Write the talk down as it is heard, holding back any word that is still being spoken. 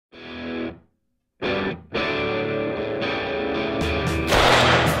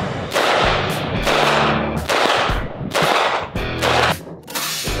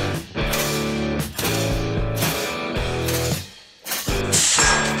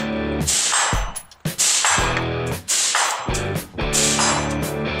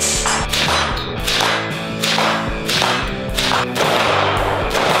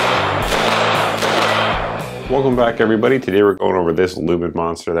Welcome back, everybody. Today we're going over this Lumen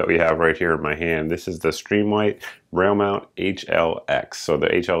monster that we have right here in my hand. This is the Streamlight RailMount HL-X. So the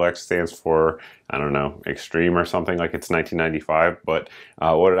HL-X stands for, I don't know, extreme or something, like it's 1995, but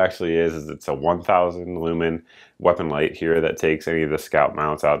what it actually is it's a 1000 lumen weapon light here that takes any of the Scout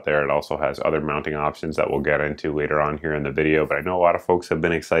mounts out there. It also has other mounting options that we'll get into later on here in the video, but I know a lot of folks have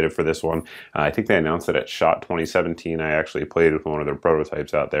been excited for this one. I think they announced it at SHOT 2017. I actually played with one of their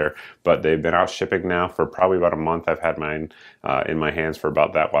prototypes out there, but they've been out shipping now for probably about a month. I've had mine in my hands for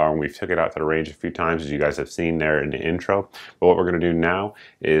about that long. We've took it out to the range a few times, as you guys have seen there in the intro. But what we're going to do now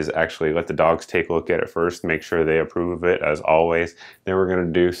is actually let the dogs take a look at it first, make sure they approve of it as always. Then we're going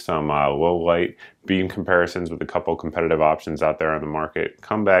to do some low light beam comparisons with a couple competitive options out there on the market.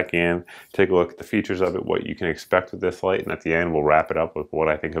 Come back in, take a look at the features of it, what you can expect with this light, and at the end we'll wrap it up with what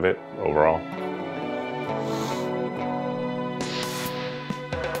I think of it overall.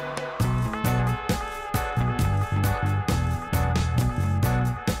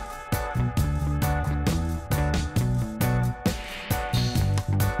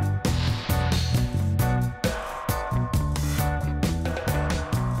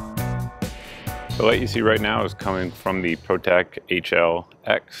 The light you see right now is coming from the ProTech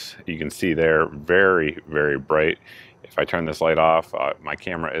HL-X. You can see they're very, very bright. If I turn this light off, my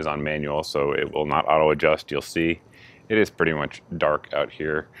camera is on manual, so it will not auto adjust. You'll see it is pretty much dark out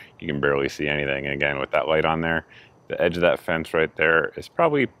here. You can barely see anything. And again, with that light on there, the edge of that fence right there is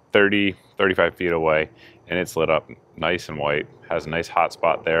probably 30, 35 feet away, and it's lit up nice and white. Has a nice hot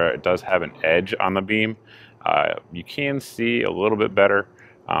spot there. It does have an edge on the beam. You can see a little bit better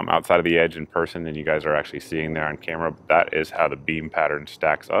outside of the edge in person than you guys are actually seeing there on camera, but that is how the beam pattern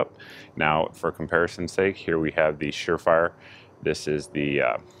stacks up. Now, for comparison's sake, here we have the Surefire. This is the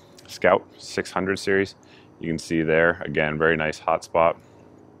Scout 600 series. You can see there, again, very nice hot spot.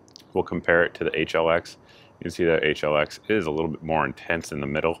 We'll compare it to the HL-X. You can see that HL-X is a little bit more intense in the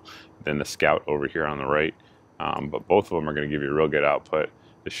middle than the Scout over here on the right, but both of them are going to give you a real good output.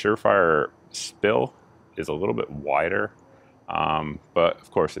 The Surefire spill is a little bit wider, but of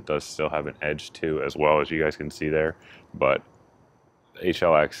course it does still have an edge too, as well, as you guys can see there. But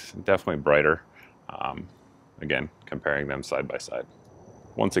HL-X definitely brighter. Again, comparing them side by side.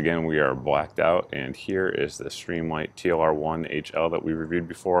 Once again, we are blacked out, and here is the Streamlight TLR1 HL that we reviewed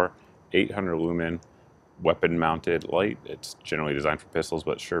before. 800 lumen weapon mounted light. It's generally designed for pistols,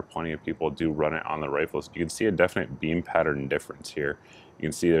 but sure, plenty of people do run it on the rifles. You can see a definite beam pattern difference here. You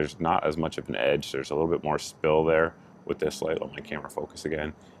can see there's not as much of an edge. There's a little bit more spill there. With this light, let my camera focus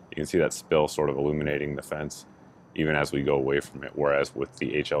again. You can see that spill sort of illuminating the fence even as we go away from it, whereas with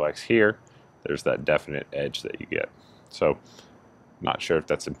the HL-X here, there's that definite edge that you get. So, not sure if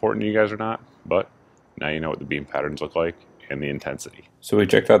that's important to you guys or not, but now you know what the beam patterns look like and the intensity. So we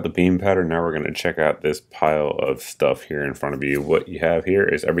checked out the beam pattern. Now we're going to check out this pile of stuff here in front of you. What you have here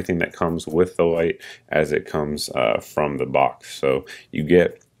is everything that comes with the light as it comes from the box. So you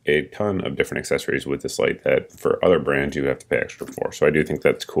get a ton of different accessories with this light that for other brands you have to pay extra for. So I do think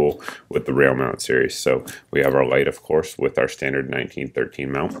that's cool with the RailMount series. So we have our light, of course, with our standard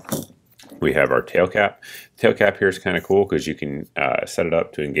 1913 mount. We have our tail cap. Tail cap here is kind of cool because you can set it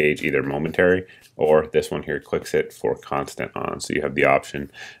up to engage either momentary, or this one here clicks it for constant on. So you have the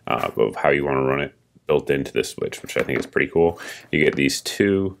option of how you want to run it built into this switch, which I think is pretty cool. You get these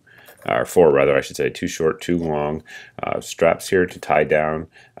four rather, I should say, two short, two long straps here to tie down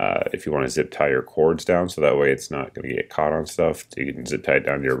if you want to zip tie your cords down, so that way it's not going to get caught on stuff. You can zip tie it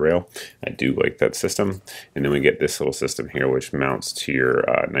down to your rail. I do like that system. And then we get this little system here which mounts to your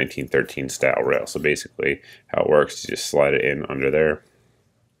 1913 style rail. So basically how it works is you just slide it in under there.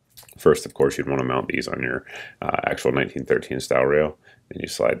 First, of course, you'd want to mount these on your actual 1913 style rail. Then you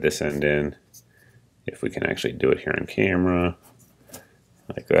slide this end in. If we can actually do it here on camera,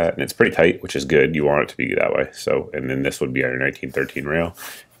 like that, and it's pretty tight, which is good. You want it to be that way. So, and then this would be on your 1913 rail,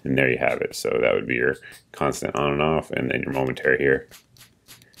 and there you have it. So that would be your constant on and off, and then your momentary here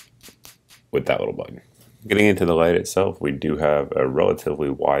with that little button. Getting into the light itself, we do have a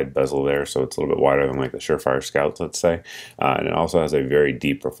relatively wide bezel there, so it's a little bit wider than like the Surefire Scout, let's say. And it also has a very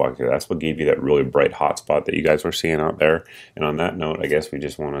deep reflector. That's what gave you that really bright hot spot that you guys were seeing out there. And on that note, I guess we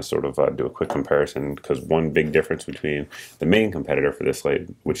just want to sort of do a quick comparison, because one big difference between the main competitor for this light,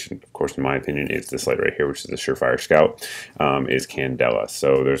 which of course in my opinion is this light right here, which is the Surefire Scout, is candela.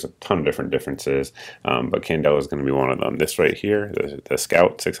 So there's a ton of different differences, but candela is going to be one of them. This right here, the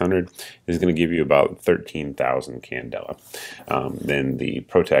Scout 600, is going to give you about 13,000 candela. Then the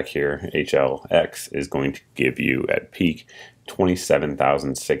ProTech here, HL-X, is going to give you at peak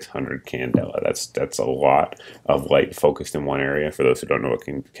 27,600 candela. That's a lot of light focused in one area. For those who don't know what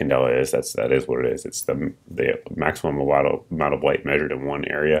candela is, that is what it is. It's the maximum amount of light measured in one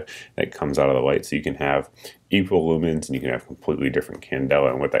area that comes out of the light. So you can have equal lumens and you can have completely different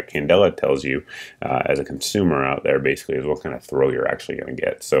candela. And what that candela tells you as a consumer out there basically is what kind of throw you're actually going to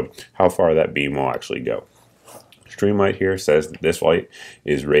get. So how far that beam will actually go. Streamlight here says that this light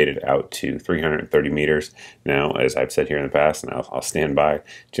is rated out to 330 meters. Now, as I've said here in the past, and I'll stand by,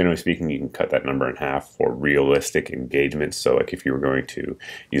 generally speaking, you can cut that number in half for realistic engagements. So like if you were going to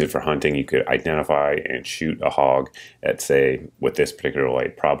use it for hunting, you could identify and shoot a hog at, say, with this particular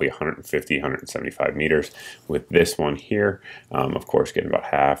light, probably 150, 175 meters. With this one here, of course, getting about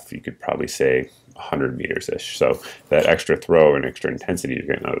half, you could probably say 100 meters-ish. So that extra throw and extra intensity you're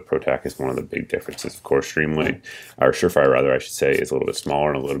getting out of the ProTac is one of the big differences. Of course, Streamlight, or Surefire rather, I should say, is a little bit smaller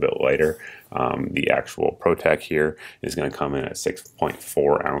and a little bit lighter. The actual ProTac here is going to come in at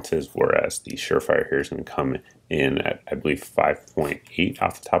 6.4 ounces, whereas the Surefire here is going to come in at, I believe, 5.8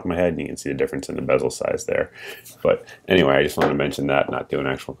 off the top of my head, and you can see the difference in the bezel size there. But anyway, I just wanted to mention that, not do an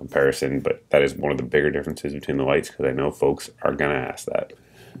actual comparison, but that is one of the bigger differences between the lights, because I know folks are going to ask that.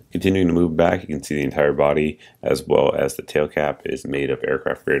 Continuing to move back, you can see the entire body as well as the tail cap is made of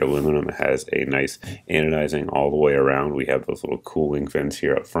aircraft grade aluminum. It has a nice anodizing all the way around. We have those little cooling fins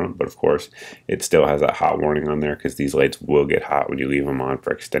here up front, but of course it still has that hot warning on there because these lights will get hot when you leave them on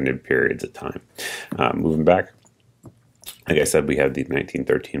for extended periods of time. Moving back, like I said, we have the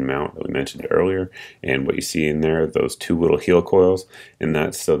 1913 mount that we mentioned earlier, and what you see in there, those two little heel coils, and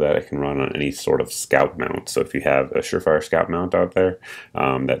that's so that it can run on any sort of Scout mount. So if you have a Surefire Scout mount out there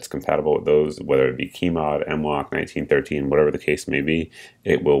that's compatible with those, whether it be Keymod, M-Lock, 1913, whatever the case may be,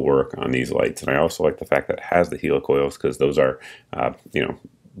 it will work on these lights. And I also like the fact that it has the heel coils because those are,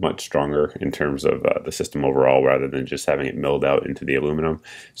 much stronger in terms of the system overall rather than just having it milled out into the aluminum.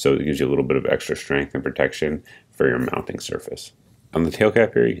 So it gives you a little bit of extra strength and protection for your mounting surface. On the tail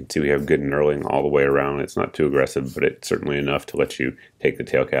cap here, you can see we have good knurling all the way around. It's not too aggressive, but it's certainly enough to let you take the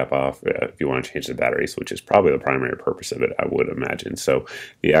tail cap off if you want to change the batteries, which is probably the primary purpose of it, I would imagine. So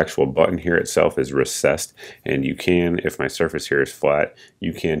the actual button here itself is recessed, and you can, if my surface here is flat,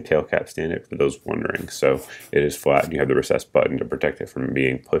 you can tail cap stand it for those wondering. So it is flat, and you have the recessed button to protect it from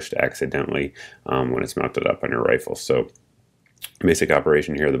being pushed accidentally when it's mounted up on your rifle. So basic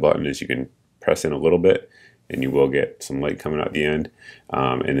operation here of the button is you can press in a little bit, and you will get some light coming out the end.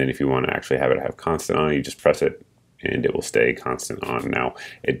 And then if you want to actually have it have constant on, you just press it and it will stay constant on. Now,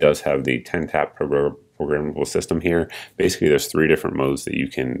 it does have the 10-tap programmable system here. Basically, there's 3 different modes that you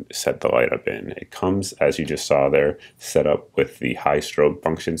can set the light up in. It comes, as you just saw there, set up with the high strobe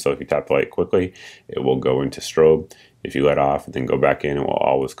function. So if you tap the light quickly, it will go into strobe. If you let off and then go back in, it will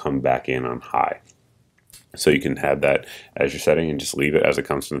always come back in on high. So you can have that as your setting and just leave it as it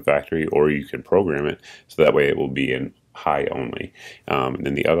comes from the factory, or you can program it so that way it will be in high only. And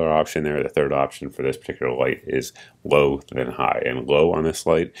then the other option there, the third option for this particular light, is low then high. And low on this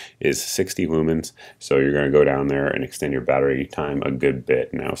light is 60 lumens. So you're going to go down there and extend your battery time a good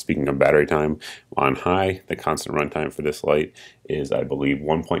bit. Now, speaking of battery time, on high, the constant runtime for this light is, I believe,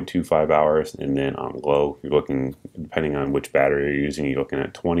 1.25 hours. And then on low, you're looking, depending on which battery you're using, you're looking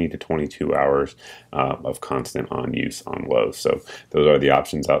at 20 to 22 hours of constant on use on low. So those are the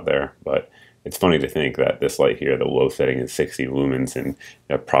options out there. But it's funny to think that this light here, the low setting is 60 lumens, and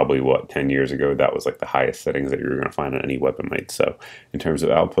probably, 10 years ago, that was like the highest settings that you were going to find on any weapon light. So in terms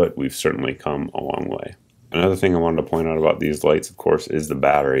of output, we've certainly come a long way. Another thing I wanted to point out about these lights, of course, is the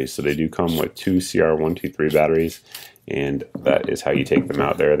batteries. So they do come with 2 CR123 batteries, and that is how you take them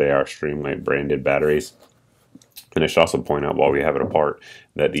out there. They are Streamlight branded batteries. And I should also point out, while we have it apart,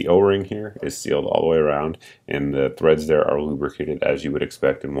 that the O-ring here is sealed all the way around, and the threads there are lubricated as you would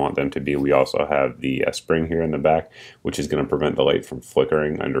expect and want them to be. We also have the spring here in the back, which is going to prevent the light from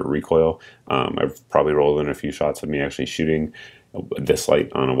flickering under recoil. I've probably rolled in a few shots of me actually shooting this light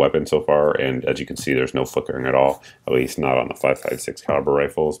on a weapon so far, and as you can see, there's no flickering at all, at least not on the 5.56 caliber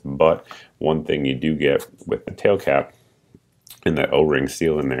rifles. But one thing you do get with the tail cap and that O-ring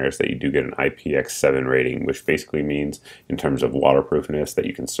seal in there is that you do get an IPX7 rating, which basically means, in terms of waterproofness, that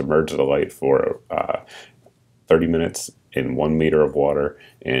you can submerge the light for 30 minutes in 1 meter of water,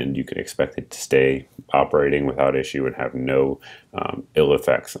 and you can expect it to stay operating without issue and have no ill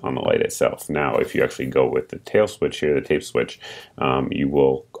effects on the light itself. Now, if you actually go with the tail switch here, the tape switch, you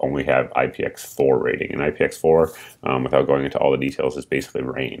will only have IPX4 rating. And IPX4, without going into all the details, is basically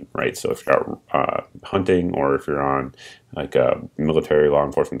rain, right? So if you're out hunting, or if you're on like a military law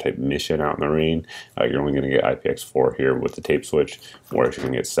enforcement type mission out in the rain, you're only going to get IPX4 here with the tape switch, whereas you're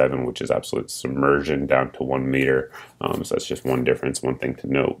going to get 7, which is absolute submersion down to 1 meter. So that's just one difference, one thing to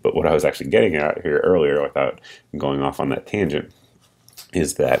note. But what I was actually getting at here earlier, without going off on that tangent,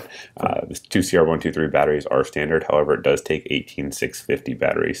 is that the two CR123 batteries are standard. However, it does take 18650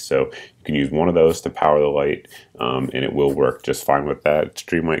 batteries, so you can use one of those to power the light, and it will work just fine with that.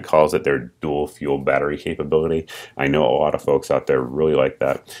 Streamlight calls it their dual fuel battery capability. I know a lot of folks out there really like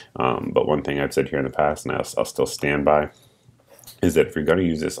that, but one thing I've said here in the past, and I'll still stand by, is that if you're going to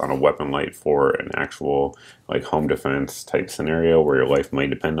use this on a weapon light for an actual like home defense type scenario where your life might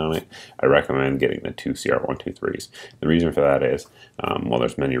depend on it, I recommend getting the two CR123s. The reason for that is, well,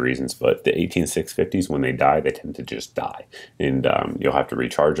 there's many reasons, but the 18650s, when they die, they tend to just die, and you'll have to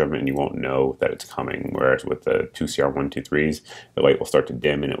recharge them and you won't know that it's coming. Whereas with the two CR123s, the light will start to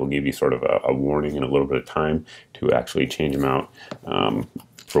dim and it will give you sort of a warning and a little bit of time to actually change them out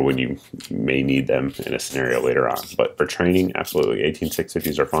for when you may need them in a scenario later on. But for training, absolutely,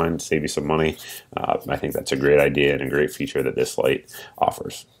 18650s are fine, save you some money. I think that's a great idea and a great feature that this light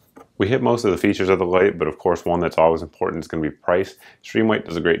offers. We hit most of the features of the light, but of course one that's always important is going to be price. Streamlight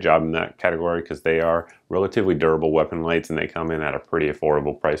does a great job in that category because they are relatively durable weapon lights and they come in at a pretty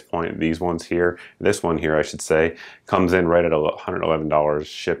affordable price point. These ones here, this one here I should say, comes in right at $111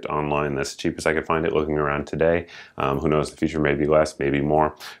 shipped online. That's the cheapest I could find it looking around today. Who knows, the future may be less, maybe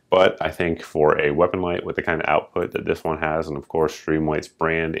more. But I think for a weapon light with the kind of output that this one has, and of course Streamlight's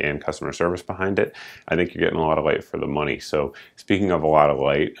brand and customer service behind it, I think you're getting a lot of light for the money. So speaking of a lot of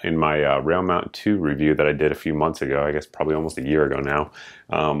light, in my RailMount 2 review that I did a few months ago, I guess probably almost a year ago now,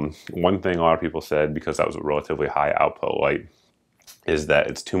 one thing a lot of people said, because that was a relatively high output light, is that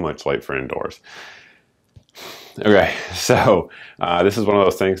it's too much light for indoors. Okay, so this is one of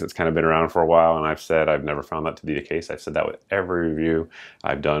those things that's kind of been around for a while, and I've said I've never found that to be the case. I've said that with every review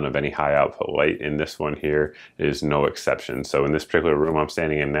I've done of any high output light, and this one here is no exception. So in this particular room I'm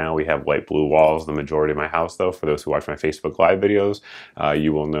standing in now, we have light blue walls. The majority of my house, though, for those who watch my Facebook Live videos,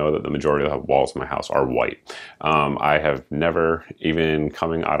 you will know that the majority of the walls in my house are white. I have never, even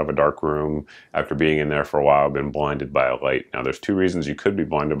coming out of a dark room after being in there for a while, been blinded by a light. Now there's two reasons you could be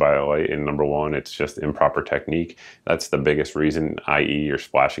blinded by a light, and number one, it's just improper technique. That's the biggest reason, i.e. you're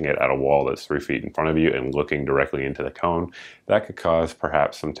splashing it at a wall that's 3 feet in front of you and looking directly into the cone. That could cause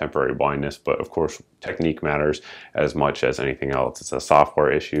perhaps some temporary blindness, but of course technique matters as much as anything else. It's a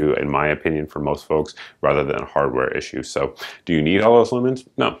software issue, in my opinion, for most folks, rather than a hardware issue. So do you need all those lumens?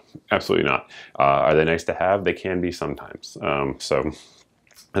 No, absolutely not. Are they nice to have? They can be sometimes. So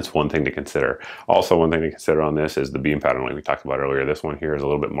that's one thing to consider. Also, one thing to consider on this is the beam pattern, like we talked about earlier. This one here is a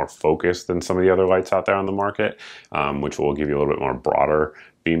little bit more focused than some of the other lights out there on the market, which will give you a little bit more broader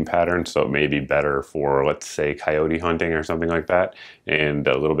beam pattern, so it may be better for, let's say, coyote hunting or something like that, and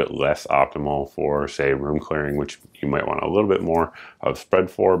a little bit less optimal for, say, room clearing, which you might want a little bit more of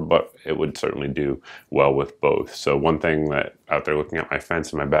spread for, but it would certainly do well with both. So one thing that out there looking at my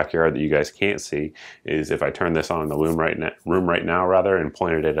fence in my backyard that you guys can't see is if I turn this on in the room right now rather, and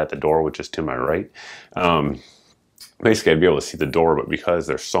pointed it at the door, which is to my right, basically I'd be able to see the door, but because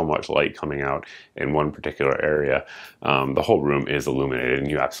there's so much light coming out in one particular area, the whole room is illuminated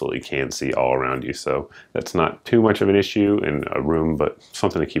and you absolutely can see all around you. So that's not too much of an issue in a room, but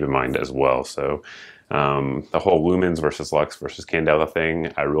something to keep in mind as well. So the whole lumens versus lux versus candela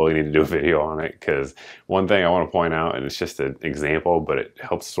thing, I really need to do a video on it, because one thing I want to point out, and it's just an example, but it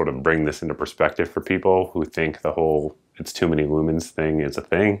helps sort of bring this into perspective for people who think the whole it's too many lumens thing is a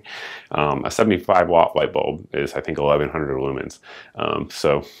thing. A 75 watt light bulb is, I think, 1100 lumens.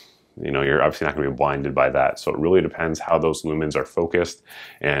 So you know, you're obviously not going to be blinded by that. So it really depends how those lumens are focused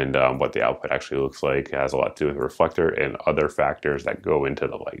and what the output actually looks like. It has a lot to do with the reflector and other factors that go into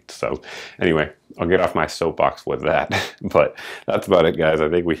the light. So anyway, I'll get off my soapbox with that. But that's about it, guys. I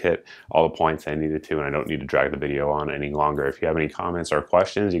think we hit all the points I needed to, and I don't need to drag the video on any longer. If you have any comments or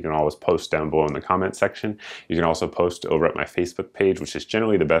questions, you can always post down below in the comment section. You can also post over at my Facebook page, which is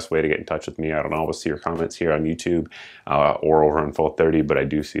generally the best way to get in touch with me. I don't always see your comments here on YouTube or over on Full 30, but I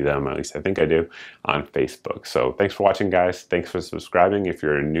do see them, at least I think I do, on Facebook. So thanks for watching, guys. Thanks for subscribing. If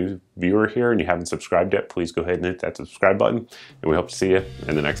you're a new viewer here and you haven't subscribed yet, please go ahead and hit that subscribe button, and we hope to see you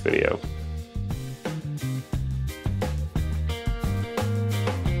in the next video.